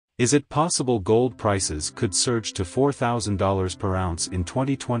Is it possible gold prices could surge to $4,000 per ounce in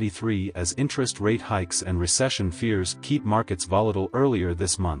 2023 as interest rate hikes and recession fears keep markets volatile? Earlier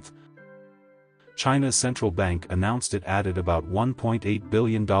this month, China's central bank announced it added about $1.8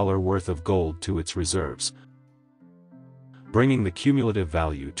 billion worth of gold to its reserves, bringing the cumulative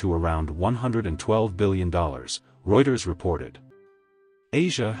value to around $112 billion, Reuters reported.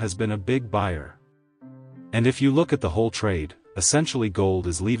 Asia has been a big buyer. And if you look at the whole trade, essentially gold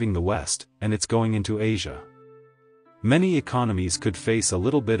is leaving the West, and it's going into Asia. Many economies could face a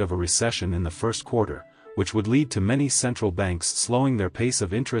little bit of a recession in the first quarter, which would lead to many central banks slowing their pace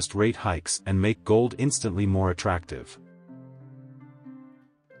of interest rate hikes and make gold instantly more attractive.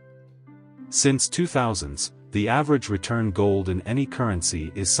 Since 2000s, the average return gold in any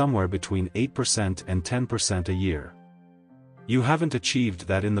currency is somewhere between 8% and 10% a year. You haven't achieved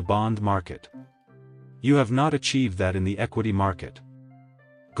that in the bond market. You have not achieved that in the equity market.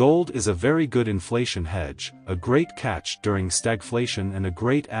 Gold is a very good inflation hedge, a great catch during stagflation and a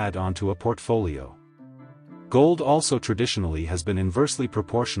great add-on to a portfolio. Gold also traditionally has been inversely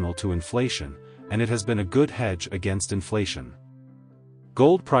proportional to inflation, and it has been a good hedge against inflation.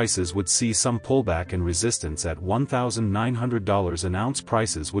 Gold prices would see some pullback and resistance at $1,900 an ounce.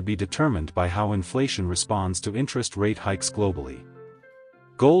 Prices would be determined by how inflation responds to interest rate hikes globally.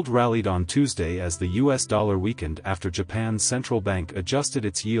 Gold rallied on Tuesday as the US dollar weakened after Japan's central bank adjusted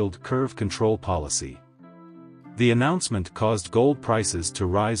its yield curve control policy. The announcement caused gold prices to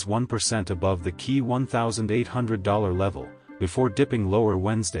rise 1% above the key $1,800 level, before dipping lower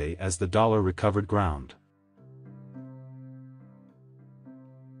Wednesday as the dollar recovered ground.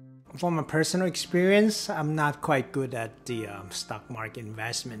 From a personal experience, I'm not quite good at the stock market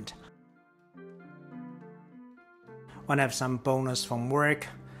investment. When I have some bonus from work,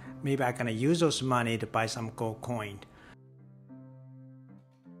 maybe I can use those money to buy some gold coin.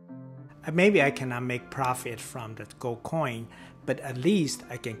 Maybe I cannot make profit from that gold coin, but at least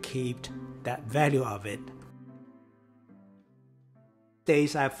I can keep that value of it.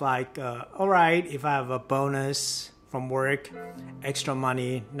 Days I've like, alright, if I have a bonus from work, extra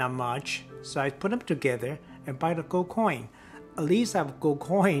money, not much, so I put them together and buy the gold coin. At least I have a gold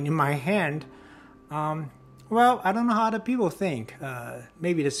coin in my hand. Well, I don't know how other people think.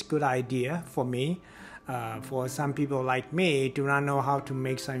 Maybe that's a good idea for me. For some people like me, do not know how to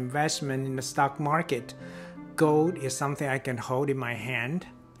make some investment in the stock market. Gold is something I can hold in my hand,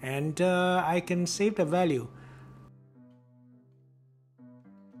 and I can save the value.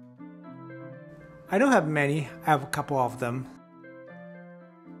 I don't have many. I have a couple of them.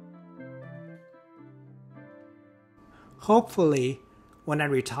 Hopefully, when I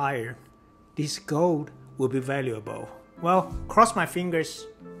retire, this gold will be valuable. Well, cross my fingers.